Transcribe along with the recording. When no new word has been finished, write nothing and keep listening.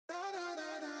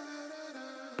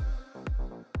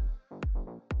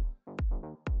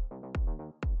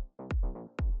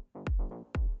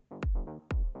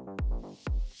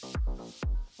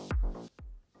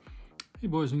Hey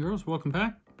boys and girls, welcome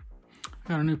back.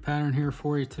 Got a new pattern here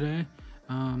for you today.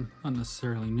 Not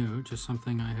necessarily new, just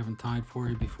something I haven't tied for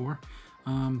you before.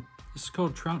 This is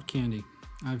called Trout Candy.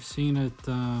 I've seen it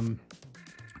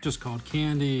just called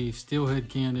candy, steelhead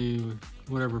candy,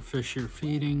 whatever fish you're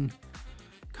feeding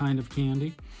kind of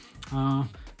candy.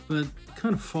 But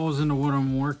kind of falls into what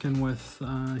I'm working with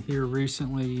here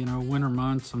recently. You know, winter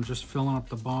months, I'm just filling up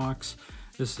the box.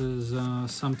 This is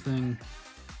something,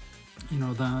 you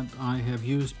know, that I have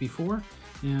used before,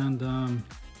 and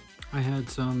I had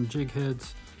some jig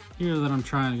heads here that I'm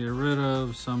trying to get rid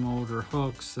of, some older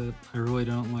hooks that I really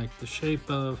don't like the shape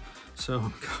of, so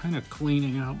I'm kind of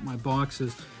cleaning out my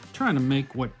boxes, trying to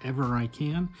make whatever I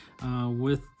can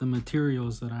with the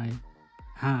materials that I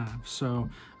have. So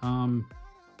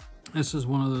this is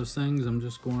one of those things. I'm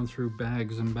just going through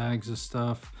bags and bags of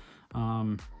stuff,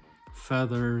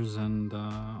 feathers and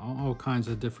all kinds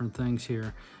of different things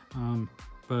here.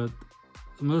 But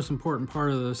the most important part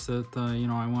of this that you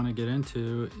know, I want to get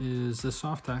into is the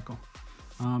soft tackle.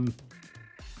 I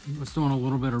was doing a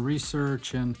little bit of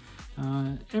research, and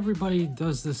everybody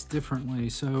does this differently,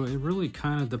 so it really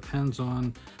kind of depends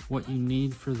on what you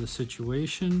need for the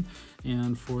situation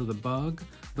and for the bug.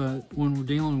 But when we're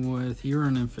dealing with, you're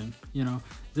an infant, you know,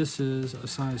 this is a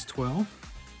size 12.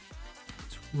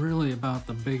 It's really about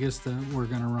the biggest that we're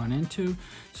going to run into.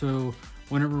 So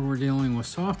whenever we're dealing with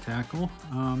soft tackle,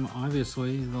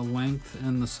 obviously the length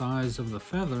and the size of the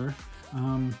feather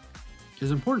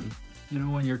is important. You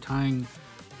know, when you're tying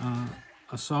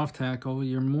a soft tackle,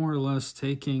 you're more or less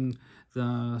taking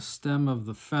the stem of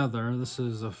the feather. This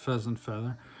is a pheasant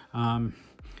feather, and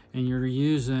you're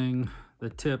using the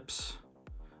tips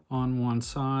on one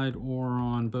side or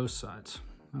on both sides.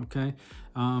 Okay,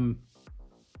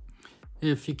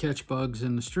 if you catch bugs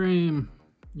in the stream,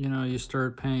 you know, you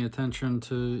start paying attention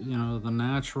to, you know, the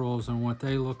naturals and what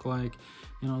they look like.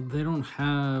 You know, they don't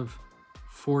have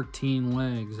 14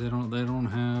 legs. They don't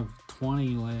have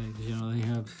 20 legs. You know, they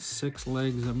have 6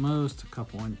 legs at most, a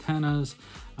couple antennas.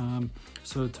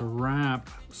 So to wrap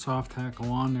soft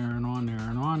tackle on there and on there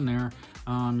and on there,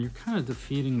 you're kind of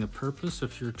defeating the purpose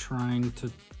if you're trying to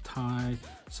tie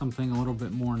something a little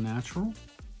bit more natural.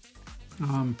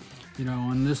 You know,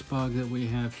 on this bug that we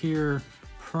have here,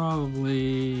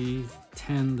 probably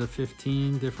 10 to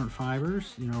 15 different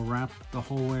fibers, you know, wrapped the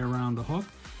whole way around the hook.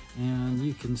 And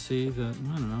you can see that,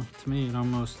 I don't know, to me it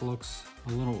almost looks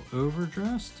a little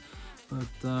overdressed,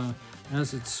 but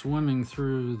as it's swimming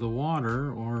through the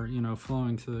water, or, you know,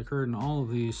 flowing through the curtain, all of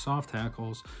these soft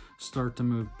tackles start to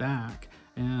move back,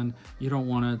 and you don't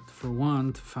want it, for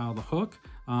one, to foul the hook,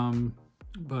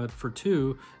 but for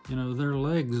two, you know, their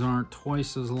legs aren't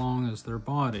twice as long as their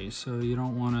body, so you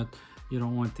don't want it. You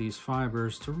don't want these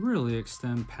fibers to really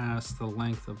extend past the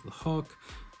length of the hook,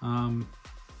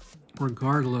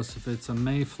 regardless if it's a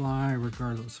mayfly,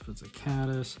 regardless if it's a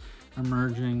caddis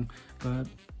emerging. But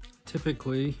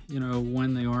typically, you know,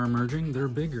 when they are emerging, they're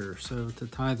bigger. So to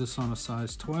tie this on a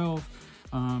size 12,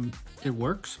 it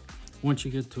works. Once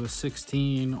you get to a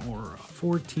 16 or a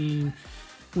 14,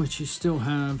 which you still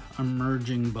have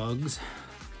emerging bugs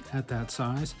at that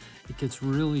size, it gets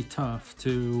really tough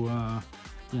to,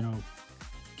 you know,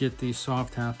 get these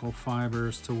soft tackle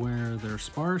fibers to where they're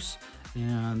sparse,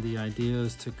 and the idea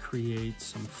is to create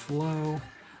some flow,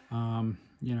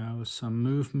 you know, some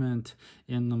movement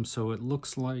in them, so it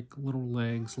looks like little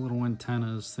legs, little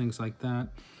antennas, things like that,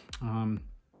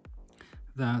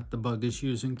 that the bug is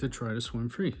using to try to swim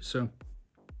free. So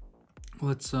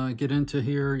let's get into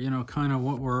here, you know, kind of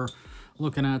what we're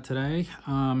looking at today.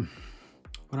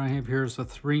 What I have here is a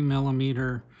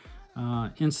 3mm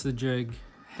Insta-Jig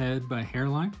head by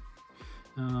Hairline.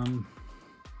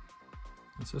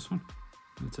 That's this one.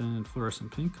 It's in fluorescent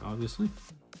pink, obviously.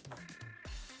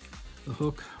 The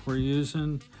hook we're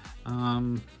using,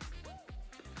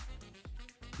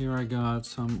 here I got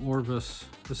some Orvis.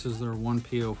 This is their 1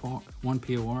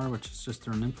 POR, which is just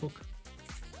their nymph hook.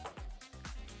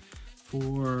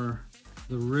 For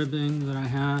the ribbing that I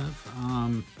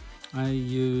have, I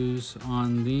use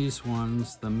on these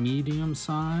ones the medium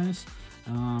size.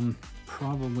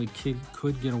 Probably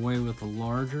could get away with a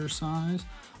larger size.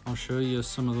 I'll show you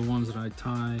some of the ones that I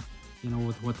tie, you know,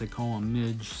 with what they call a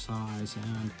midge size,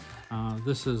 and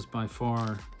this is by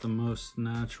far the most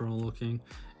natural looking,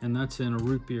 and that's in a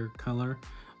root beer color.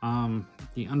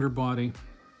 The underbody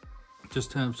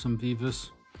just have some Vivus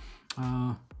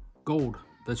gold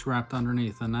that's wrapped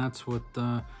underneath, and that's what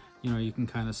you know, you can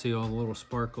kind of see all the little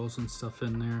sparkles and stuff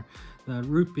in there. That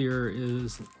root beer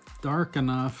is dark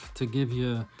enough to give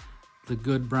you the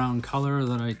good brown color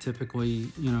that I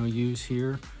typically, you know, use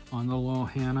here on the little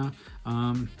Hannah.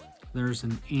 There's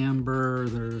an amber,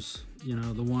 there's, you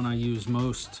know, the one I use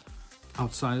most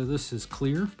outside of this is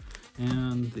clear.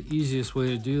 And the easiest way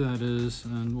to do that is,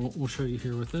 and we'll show you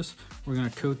here with this, we're going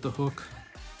to coat the hook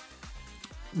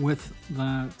with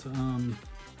that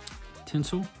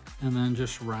tinsel, and then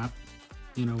just wrap,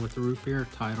 you know, with the root beer,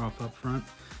 tie it off up front,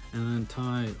 and then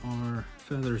tie our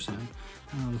feathers in.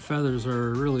 The feathers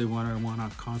are really what I want to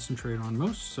concentrate on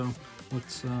most, so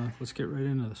let's get right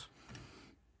into this.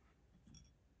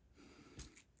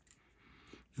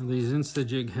 Now these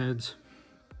Insta-Jig heads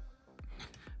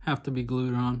have to be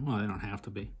glued on. Well, they don't have to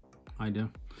be. I do.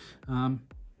 I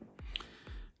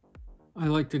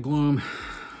like to glue them,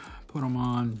 put them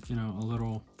on, you know, a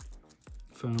little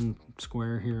foam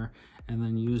square here, and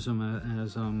then use them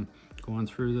as going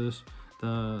through this.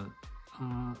 The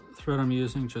thread I'm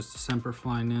using, just a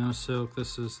Semperfli Nano Silk.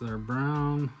 This is their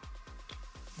brown.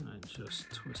 I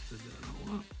just twisted that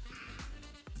all up.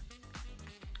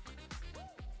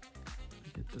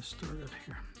 Get this started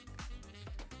here.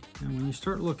 And when you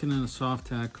start looking at a soft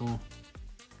tackle,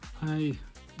 it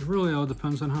really all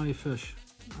depends on how you fish.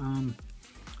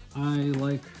 I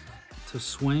like to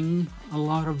swing a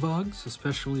lot of bugs,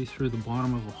 especially through the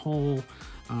bottom of a hole,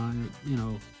 you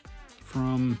know,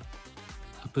 from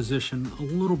a position a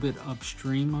little bit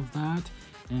upstream of that,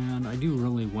 and I do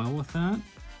really well with that.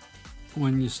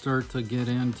 When you start to get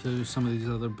into some of these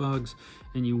other bugs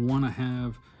and you want to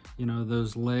have, you know,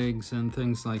 those legs and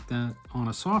things like that on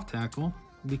a soft tackle,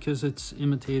 because it's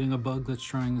imitating a bug that's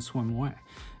trying to swim away.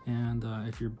 And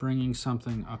if you're bringing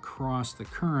something across the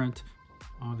current,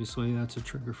 obviously that's a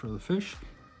trigger for the fish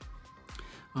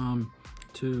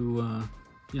to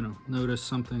you know, notice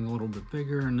something a little bit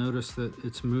bigger, and notice that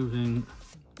it's moving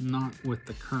not with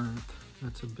the current.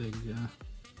 That's a big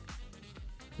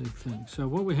thing. So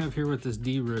what we have here with this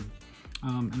D-rib,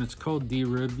 and it's called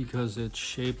D-rib because it's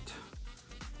shaped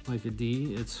like a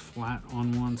D. It's flat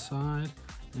on one side,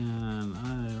 and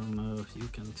I don't know if you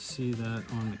can see that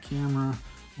on the camera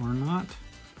or not,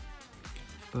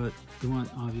 but you want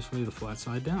obviously the flat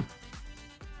side down.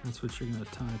 That's what you're going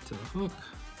to tie to the hook.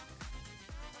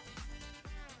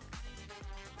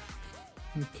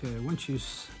 Okay, once you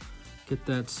get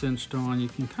that cinched on, you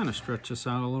can kind of stretch this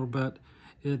out a little bit.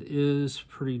 It is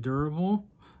pretty durable,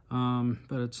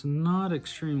 but it's not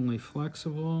extremely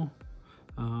flexible,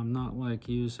 not like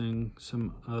using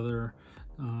some other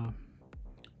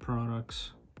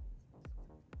products,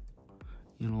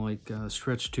 you know, like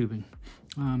stretch tubing.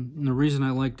 And the reason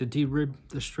I like the D-rib,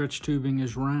 the stretch tubing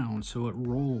is round, so it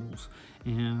rolls,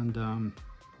 and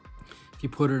if you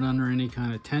put it under any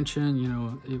kind of tension, you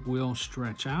know, it will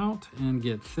stretch out and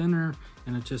get thinner,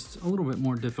 and it's just a little bit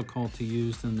more difficult to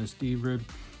use than this D-rib.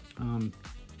 I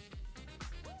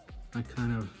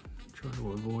kind of try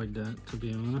to avoid that, to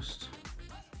be honest.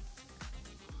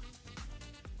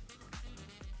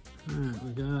 All right,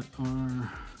 we got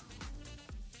our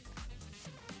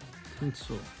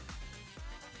tinsel.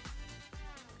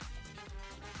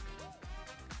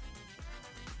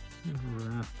 I'm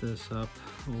gonna wrap this up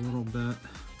a little bit.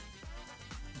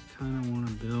 I kind of want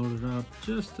to build it up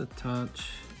just a touch,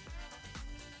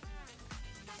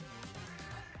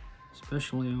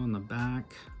 especially on the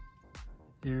back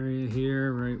area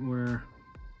here, right where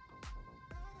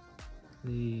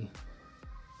the,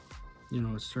 you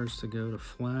know, it starts to go to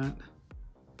flat.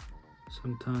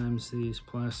 Sometimes these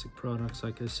plastic products,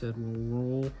 like I said, will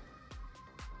roll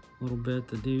a little bit.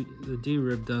 The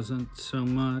D-rib doesn't so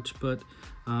much, but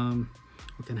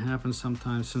what can happen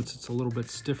sometimes, since it's a little bit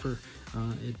stiffer,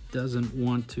 it doesn't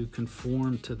want to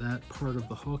conform to that part of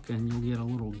the hook, and you'll get a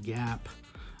little gap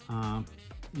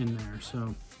in there.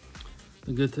 So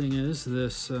the good thing is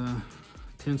this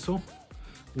tinsel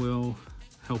will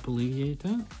help alleviate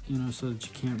that, you know, so that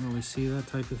you can't really see that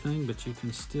type of thing, but you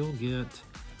can still get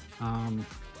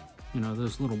you know,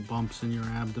 those little bumps in your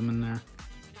abdomen there.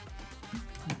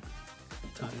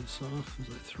 Tie this off as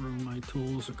I throw my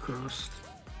tools across.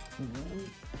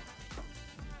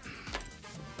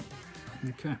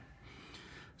 Okay,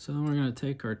 so then we're going to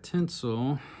take our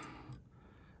tinsel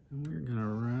and we're going to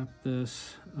wrap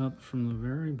this up from the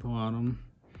very bottom,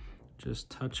 just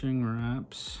touching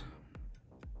wraps.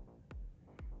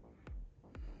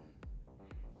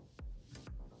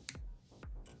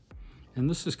 And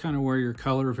this is kind of where your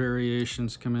color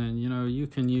variations come in. You know, you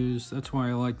can use, that's why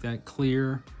I like that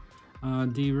clear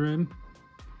D-rib,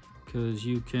 because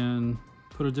you can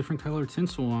put a different color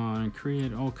tinsel on and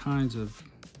create all kinds of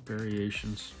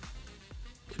variations.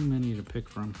 Too many to pick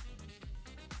from.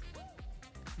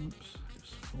 Oops, I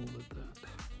just folded that.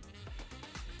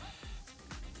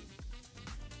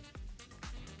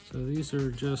 So these are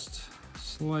just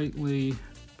slightly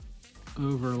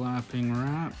overlapping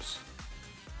wraps,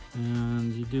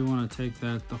 and you do want to take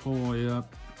that the whole way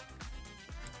up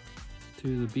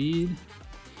to the bead,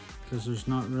 because there's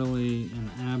not really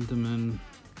an abdomen,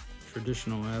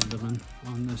 traditional abdomen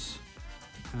on this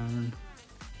pattern.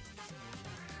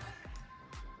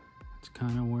 It's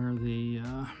kind of where the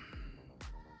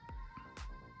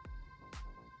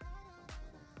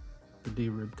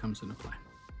D-rib comes into play.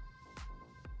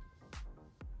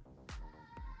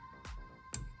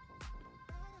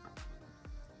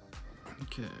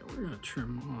 Okay, we're gonna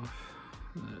trim off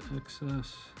the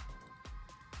excess.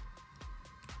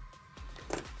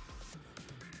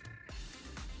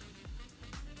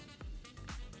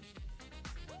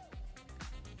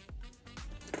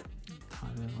 Tie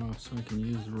that off so I can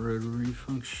use the rotary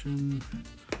function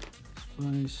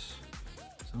splice.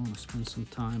 So I want to spend some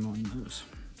time on those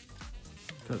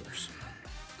feathers.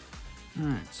 All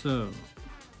right, so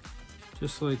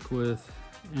just like with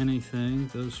anything,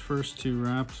 those first two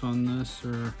wraps on this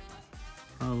are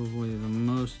probably the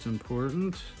most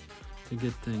important to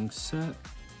get things set.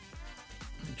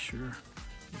 Make sure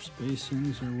your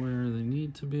spacings are where they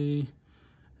need to be,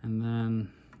 and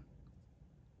then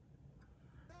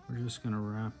we're just going to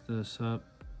wrap this up.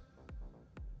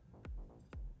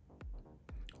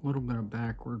 A little bit of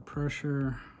backward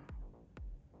pressure.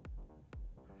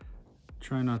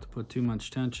 Try not to put too much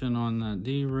tension on that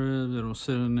D-rib. It'll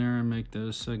sit in there and make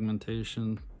those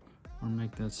segmentation, or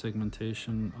make that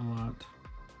segmentation a lot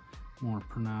more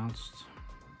pronounced.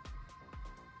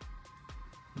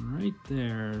 Right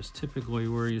there is typically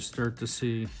where you start to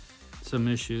see some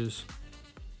issues.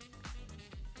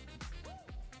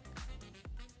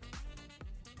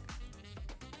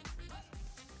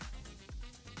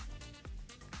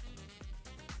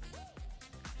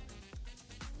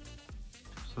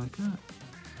 Just like that.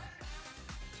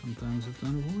 Sometimes it's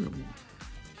unavoidable.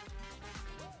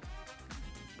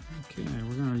 Okay,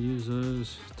 we're going to use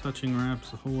those touching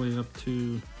wraps the whole way up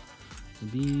to the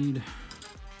bead.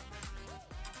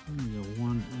 Maybe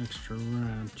one extra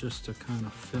wrap just to kind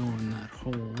of fill in that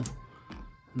hole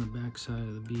in the back side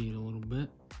of the bead a little bit.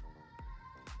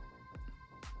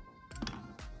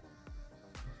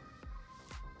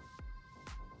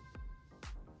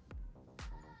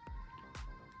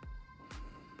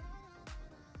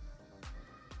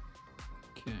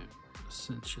 Okay,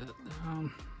 cinch that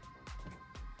down,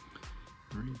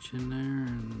 reach in there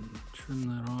and trim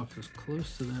that off as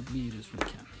close to that bead as we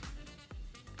can.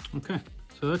 Okay,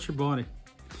 so that's your body.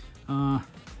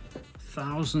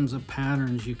 Thousands of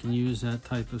patterns you can use that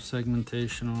type of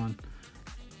segmentation on,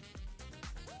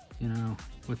 you know,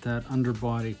 with that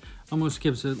underbody. Almost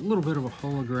gives it a little bit of a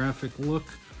holographic look.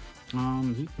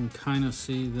 You can kind of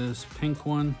see this pink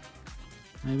one,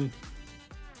 maybe.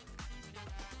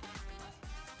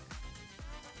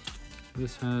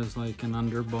 This has like an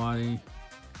underbody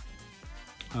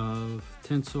of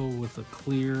tinsel with a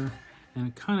clear, and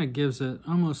it kind of gives it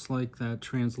almost like that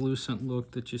translucent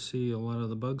look that you see a lot of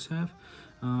the bugs have,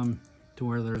 to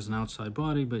where there's an outside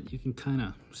body, but you can kind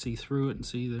of see through it and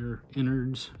see their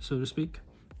innards, so to speak.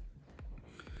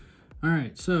 All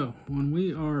right, so when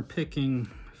we are picking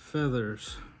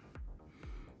feathers,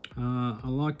 a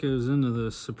lot goes into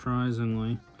this,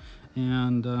 surprisingly,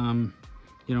 and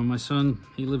you know, my son,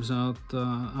 he lives out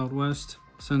west,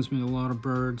 sends me a lot of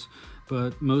birds,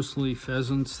 but mostly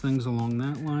pheasants, things along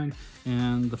that line.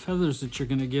 And the feathers that you're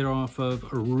gonna get off of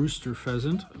a rooster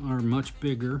pheasant are much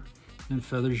bigger than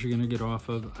feathers you're gonna get off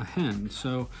of a hen.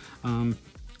 So I'm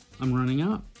running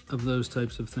out of those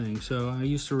types of things. So I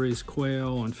used to raise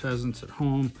quail and pheasants at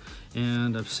home,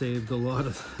 and I've saved a lot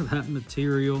of that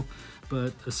material.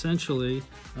 But essentially,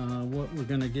 what we're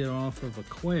gonna get off of a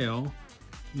quail,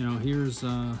 you know, here's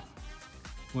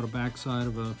what a backside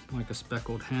of like a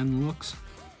speckled hen looks.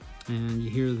 And you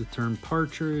hear the term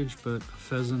partridge, but a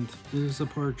pheasant is a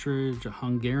partridge, a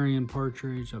Hungarian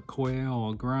partridge, a quail,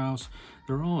 a grouse.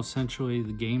 They're all essentially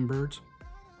the game birds.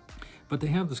 But they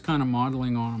have this kind of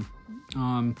modeling on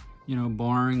them, you know,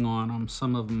 barring on them.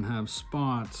 Some of them have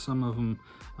spots, some of them,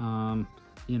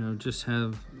 you know, just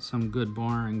have some good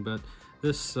barring. But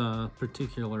this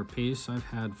particular piece I've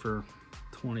had for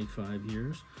 25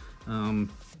 years.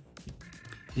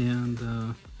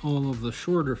 And all of the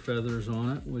shorter feathers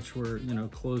on it, which were, you know,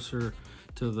 closer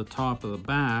to the top of the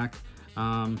back,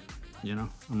 you know,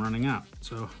 I'm running out.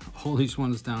 So all these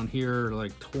ones down here are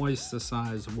like twice the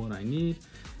size of what I need.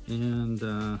 And,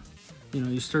 you know,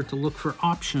 you start to look for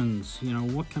options. You know,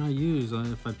 what can I use?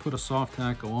 If I put a soft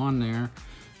hackle on there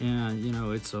and, you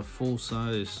know, it's a full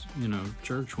size, you know,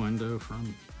 church window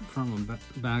from the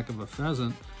back of a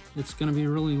pheasant, it's going to be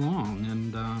really long.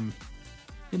 And,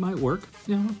 it might work,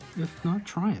 you know. If not,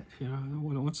 try it. You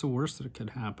know, what's the worst that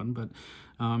could happen? But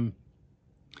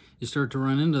you start to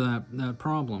run into that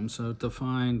problem. So to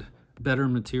find better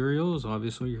materials,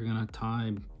 obviously you're going to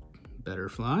tie better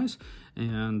flies,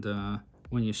 and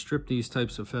when you strip these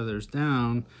types of feathers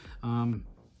down,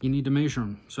 you need to measure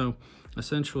them. So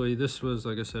essentially this was,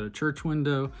 like I said, a church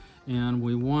window, and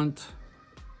we want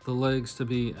the legs to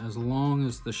be as long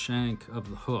as the shank of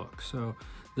the hook. So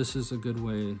this is a good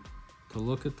way to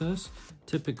look at this.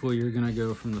 Typically you're going to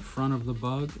go from the front of the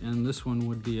bug, and this one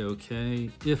would be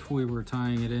okay if we were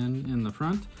tying it in the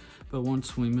front, but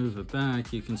once we move it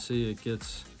back, you can see it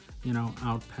gets, you know,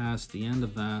 out past the end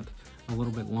of that a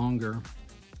little bit longer,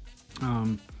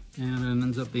 and it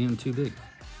ends up being too big.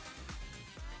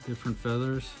 Different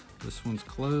feathers. This one's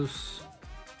close,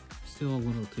 still a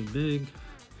little too big,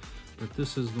 but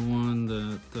this is the one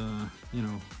that you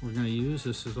know, we're going to use.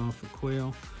 This is off the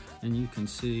quail, and you can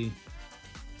see,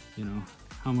 you know,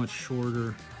 how much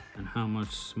shorter and how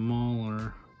much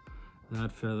smaller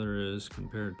that feather is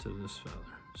compared to this feather.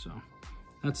 So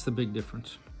that's the big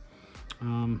difference.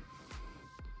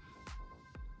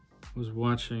 Was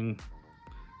watching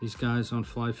these guys on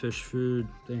Fly Fish Food.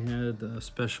 They had a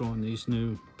special on these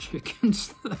new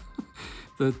chickens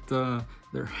that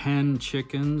they're hen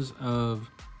chickens of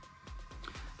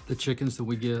the chickens that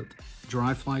we get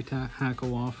dry fly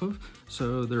hackle off of.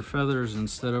 So their feathers,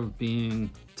 instead of being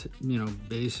you know,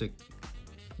 basic,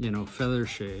 you know, feather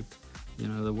shaped, you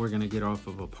know, that we're going to get off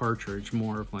of a partridge,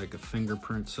 more of like a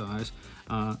fingerprint size,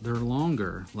 they're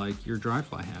longer, like your dry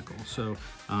fly hackle. So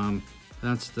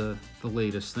that's the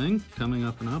latest thing coming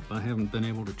up and up. I haven't been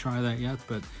able to try that yet,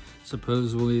 but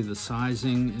supposedly the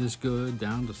sizing is good,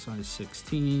 down to size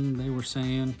 16, they were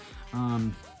saying.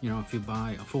 You know, if you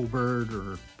buy a full bird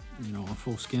or, you know, a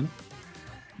full skin.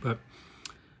 But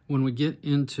when we get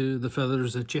into the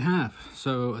feathers that you have,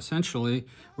 so essentially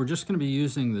we're just going to be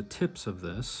using the tips of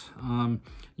this.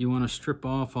 You want to strip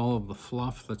off all of the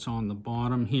fluff that's on the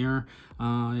bottom here.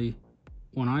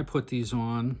 When I put these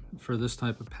on for this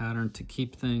type of pattern to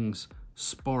keep things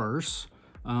sparse,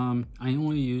 I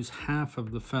only use half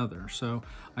of the feather. So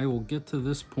I will get to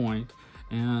this point,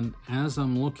 and as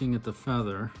I'm looking at the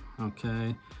feather,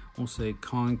 okay, we'll say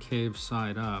concave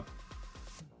side up,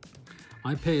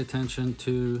 I pay attention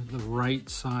to the right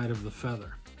side of the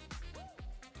feather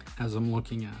as I'm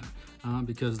looking at it,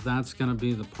 because that's going to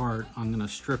be the part I'm going to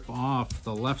strip off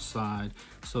the left side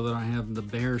so that I have the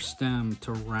bare stem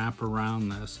to wrap around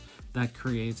this. That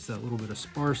creates that little bit of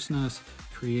sparseness,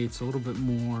 creates a little bit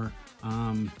more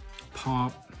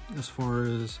pop as far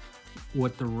as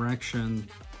what direction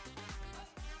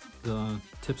the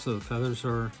tips of the feathers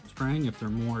are spraying. If they're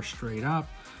more straight up,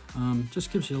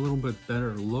 just gives you a little bit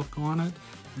better look on it.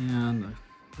 And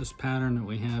this pattern that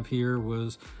we have here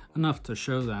was enough to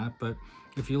show that. But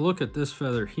if you look at this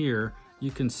feather here,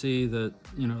 you can see that,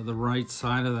 you know, the right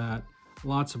side of that,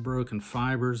 lots of broken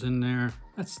fibers in there.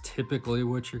 That's typically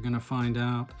what you're going to find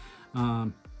out,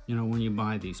 you know, when you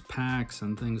buy these packs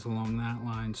and things along that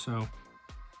line. So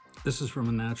this is from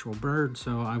a natural bird,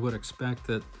 so I would expect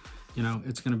that, you know,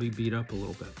 it's going to be beat up a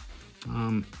little bit.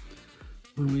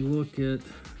 When we look at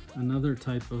another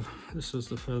type of, this is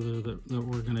the feather that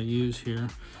we're going to use here,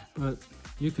 but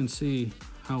you can see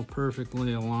how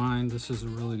perfectly aligned, this is a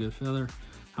really good feather,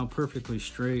 how perfectly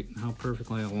straight and how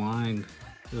perfectly aligned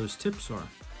those tips are.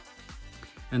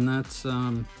 And that's,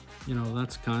 you know,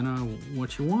 that's kind of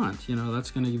what you want. You know,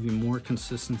 that's going to give you more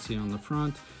consistency on the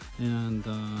front, and,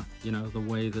 you know, the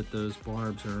way that those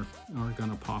barbs are going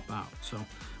to pop out. So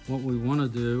what we want to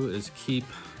do is keep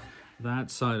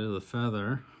that side of the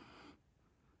feather.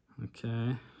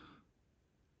 Okay.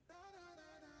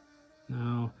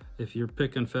 Now, if you're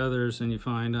picking feathers and you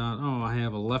find out, oh, I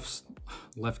have a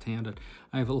left-handed,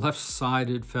 I have a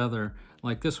left-sided feather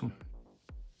like this one.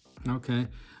 Okay.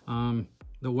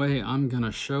 The way I'm going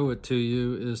to show it to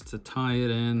you is to tie it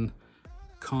in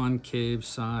concave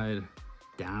side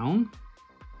down.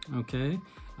 Okay.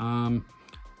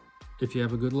 If you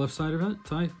have a good left side of it,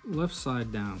 tie left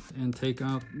side down and take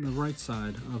out the right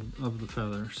side of the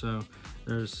feather. So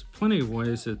there's plenty of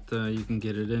ways that you can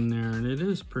get it in there, and it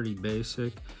is pretty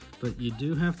basic, but you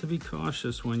do have to be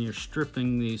cautious when you're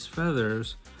stripping these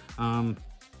feathers. You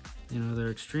know,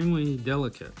 they're extremely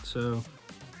delicate, so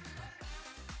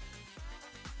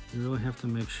you really have to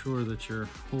make sure that you're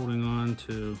holding on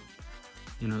to,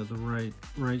 you know, the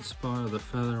right spot of the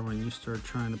feather when you start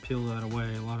trying to peel that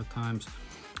away. A lot of times,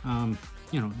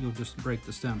 you know, you'll just break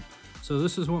the stem. So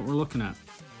this is what we're looking at.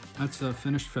 That's a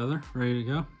finished feather, ready to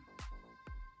go.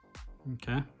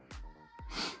 Okay.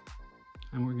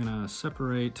 And we're gonna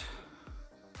separate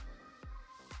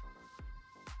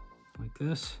like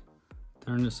this.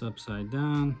 Turn this upside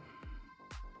down,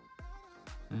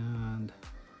 and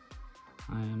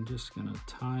I am just gonna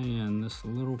tie in this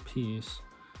little piece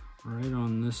right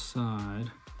on this side,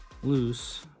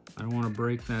 loose. I don't want to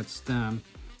break that stem,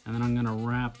 and then I'm gonna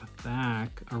wrap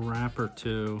back a wrap or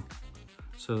two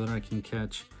so that I can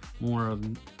catch more of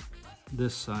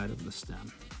this side of the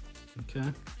stem,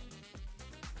 okay?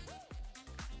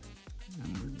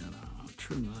 And we're gonna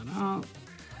trim that out.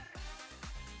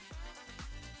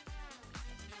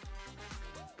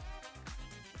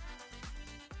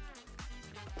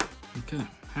 Okay,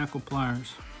 hackle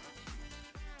pliers.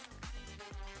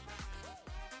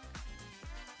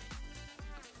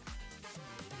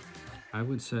 I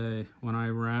would say when I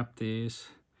wrap these,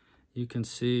 you can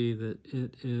see that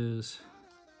it is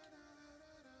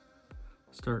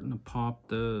starting to pop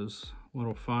those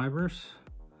little fibers,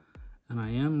 and I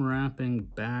am wrapping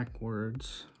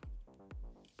backwards.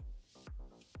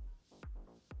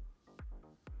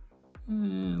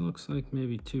 And it looks like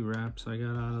maybe 2 wraps I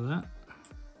got out of that.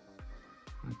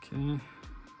 Okay, and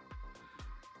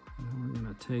then we're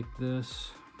gonna take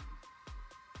this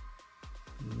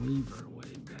and weave our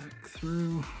way back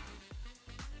through.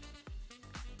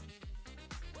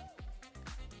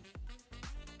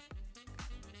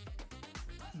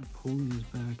 And pull these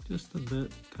back just a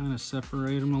bit, kind of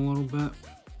separate them a little bit.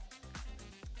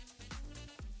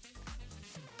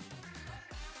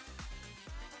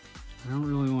 I don't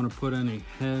really want to put any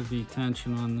heavy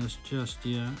tension on this just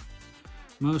yet.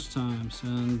 Most times,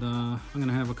 and I'm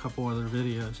gonna have a couple other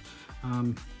videos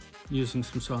using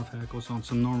some soft hackles on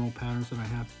some normal patterns that I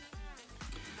have.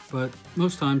 But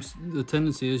most times the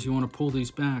tendency is you want to pull these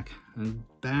back and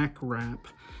back wrap.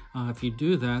 If you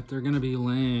do that, they're gonna be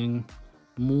laying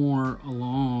more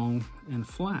along and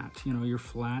flat. You know, you're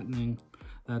flattening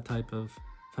that type of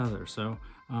feather. So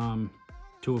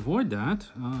to avoid that,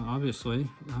 obviously,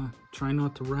 try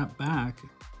not to wrap back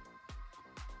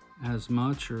as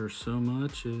much or so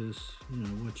much as, you know,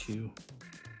 what you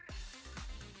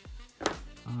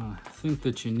think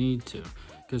that you need to,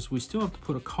 because we still have to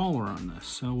put a collar on this.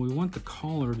 So we want the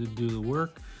collar to do the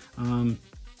work.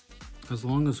 As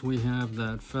long as we have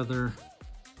that feather,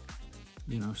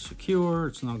 you know, secure,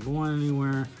 it's not going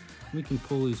anywhere, we can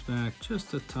pull these back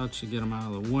just a touch to get them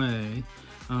out of the way.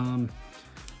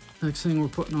 Next thing we're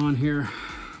putting on here,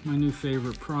 my new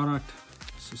favorite product.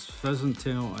 This is Pheasant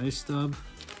Tail Ice Stub.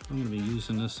 I'm going to be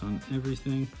using this on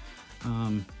everything.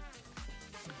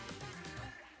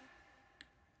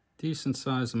 Decent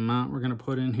size amount we're going to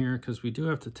put in here, because we do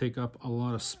have to take up a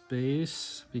lot of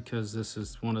space, because this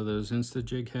is one of those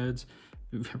Insta-Jig heads.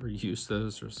 If you've ever used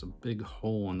those, there's a big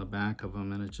hole in the back of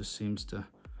them, and it just seems to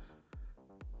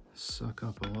suck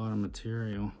up a lot of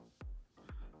material.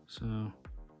 So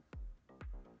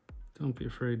don't be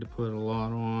afraid to put a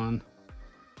lot on,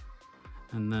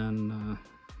 and then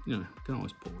you know, you can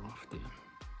always pull it off at the end.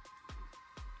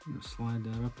 I'm gonna slide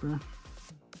that up there.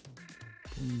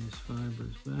 Pull these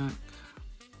fibers back.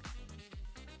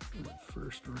 That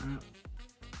first wrap.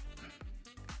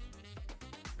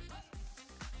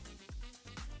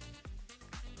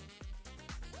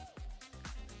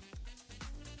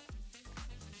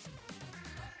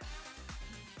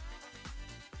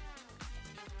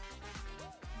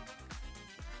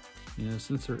 Yeah,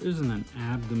 since there isn't an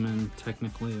abdomen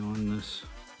technically on this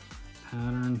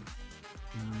pattern,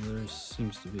 there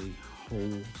seems to be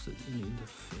holes that you need to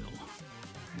fill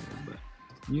a little bit.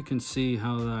 You can see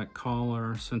how that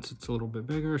collar, since it's a little bit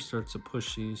bigger, starts to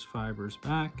push these fibers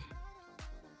back.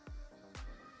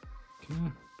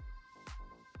 Okay,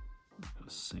 I'll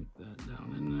sink that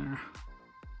down in there.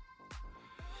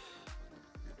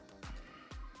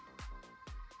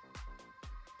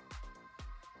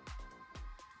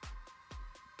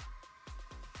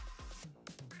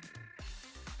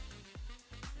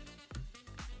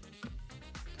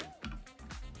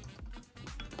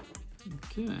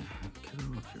 Okay, cut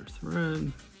off your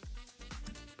thread.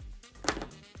 A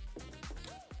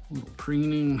little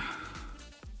preening.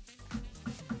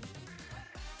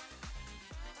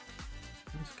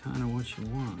 That's kind of what you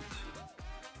want.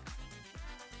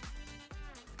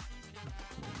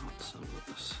 Pull out some of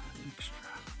this extra.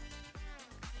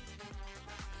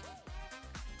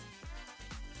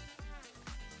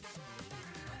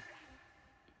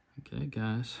 Okay,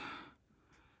 guys,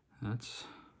 that's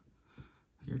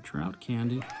your trout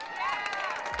candy.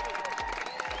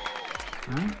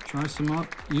 All right, try some up,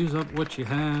 use up what you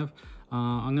have.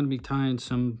 I'm gonna be tying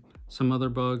some other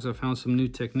bugs. I found some new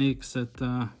techniques that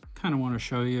kind of want to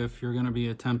show you if you're gonna be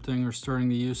attempting or starting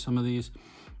to use some of these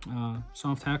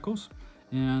soft hackles.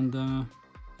 And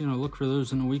you know, look for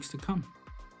those in the weeks to come.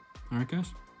 All right,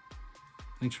 guys,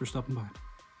 Thanks for stopping by.